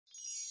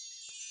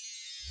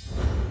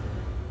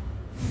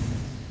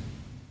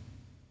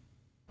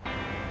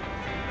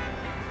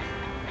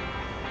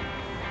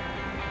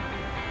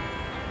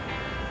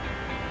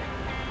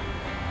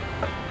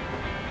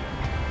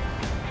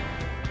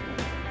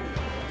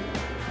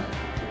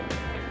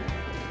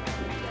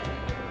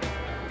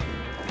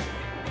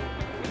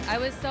I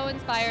was so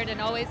inspired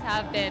and always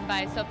have been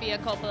by Sofia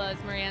Coppola's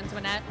Marie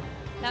Antoinette.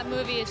 That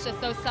movie is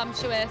just so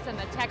sumptuous, and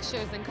the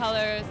textures and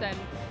colors and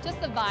just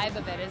the vibe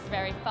of it is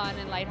very fun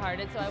and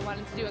lighthearted, so I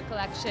wanted to do a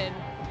collection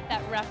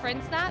that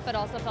referenced that but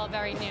also felt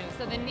very new.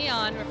 So the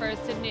neon refers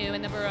to new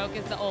and the Baroque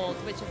is the old,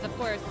 which is of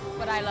course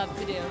what I love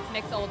to do,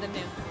 mix old and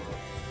new.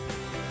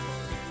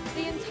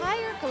 The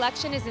entire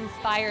collection is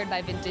inspired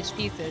by vintage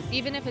pieces.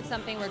 Even if it's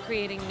something we're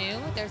creating new,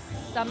 there's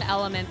some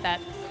element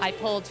that I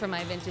pulled from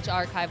my vintage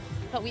archive.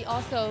 But we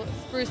also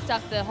spruced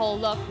up the whole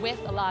look with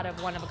a lot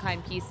of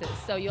one-of-a-kind pieces.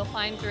 So you'll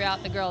find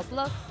throughout the girls'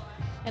 looks,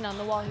 and on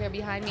the wall here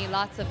behind me,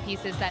 lots of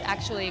pieces that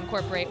actually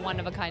incorporate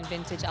one-of-a-kind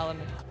vintage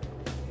elements.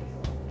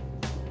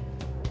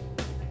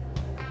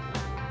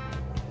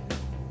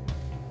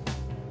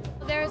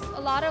 There's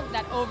a lot of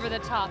that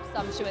over-the-top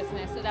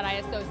sumptuousness that I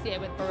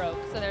associate with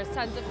Baroque. So there's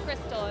tons of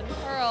crystal and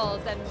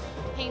pearls and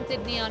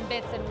painted neon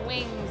bits and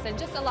wings and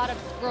just a lot of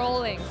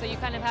scrolling. So you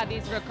kind of have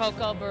these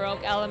Rococo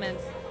Baroque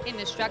elements in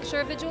the structure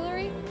of the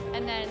jewelry,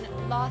 and then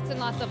lots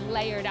and lots of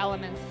layered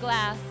elements,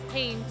 glass,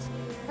 paint,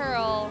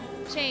 pearl,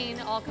 chain,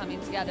 all coming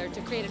together to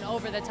create an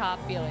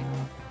over-the-top feeling.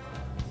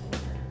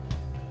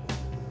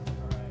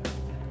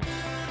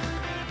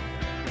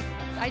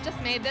 I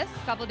just made this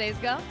a couple days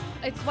ago.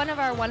 It's one of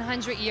our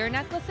 100-year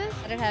necklaces,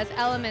 and it has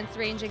elements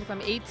ranging from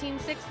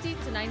 1860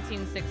 to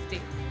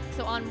 1960.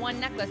 So on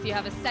one necklace, you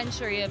have a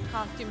century of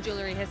costume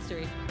jewelry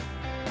history.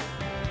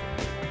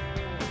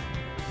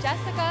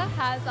 Jessica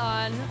has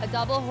on a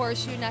double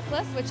horseshoe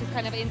necklace, which is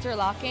kind of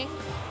interlocking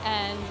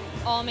and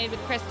all made with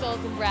crystals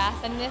and brass.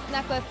 And this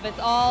necklace, it's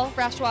all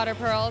freshwater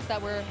pearls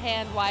that we're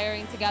hand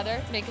wiring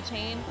together to make a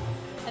chain.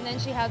 And then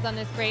she has on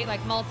this great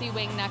like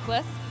multi-wing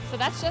necklace. So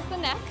that's just the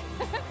neck.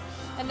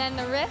 And then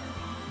the wrist,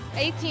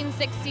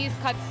 1860s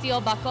cut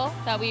steel buckle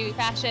that we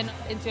fashion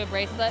into a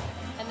bracelet.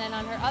 And then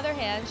on her other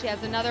hand, she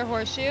has another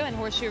horseshoe and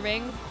horseshoe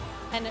rings.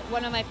 And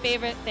one of my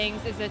favorite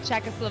things is a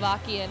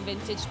Czechoslovakian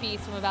vintage piece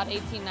from about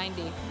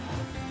 1890.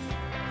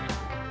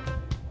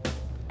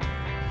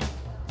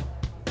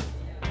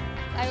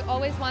 I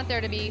always want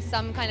there to be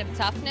some kind of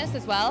toughness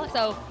as well.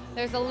 So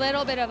there's a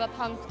little bit of a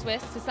punk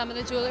twist to some of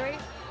the jewelry.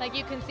 Like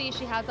you can see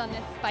she has on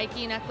this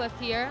spiky necklace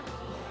here.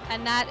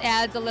 And that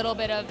adds a little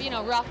bit of,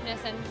 roughness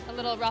and a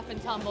little rough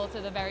and tumble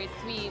to the very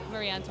sweet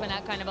Marie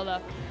Antoinette kind of a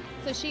look.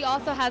 So she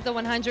also has a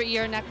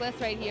 100-year necklace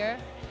right here.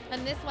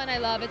 And this one I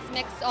love. It's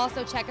mixed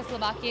also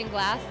Czechoslovakian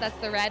glass, that's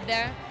the red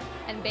there,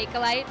 and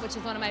bakelite, which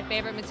is one of my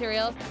favorite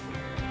materials.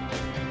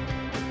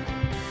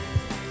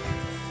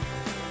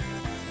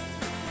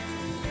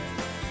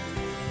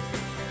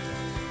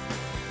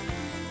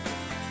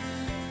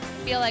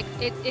 I feel like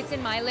it's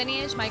in my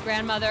lineage. My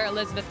grandmother,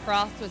 Elizabeth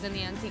Frost, was in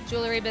the antique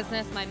jewelry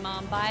business. My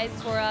mom buys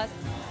for us.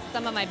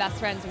 Some of my best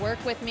friends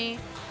work with me.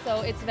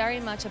 So it's very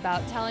much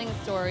about telling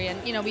a story.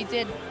 And we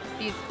did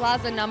these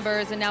plaza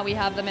numbers and now we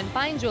have them in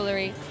fine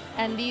jewelry.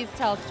 And these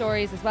tell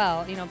stories as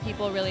well.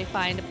 People really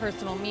find a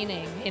personal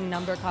meaning in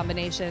number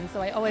combinations.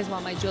 So I always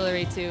want my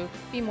jewelry to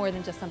be more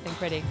than just something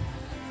pretty.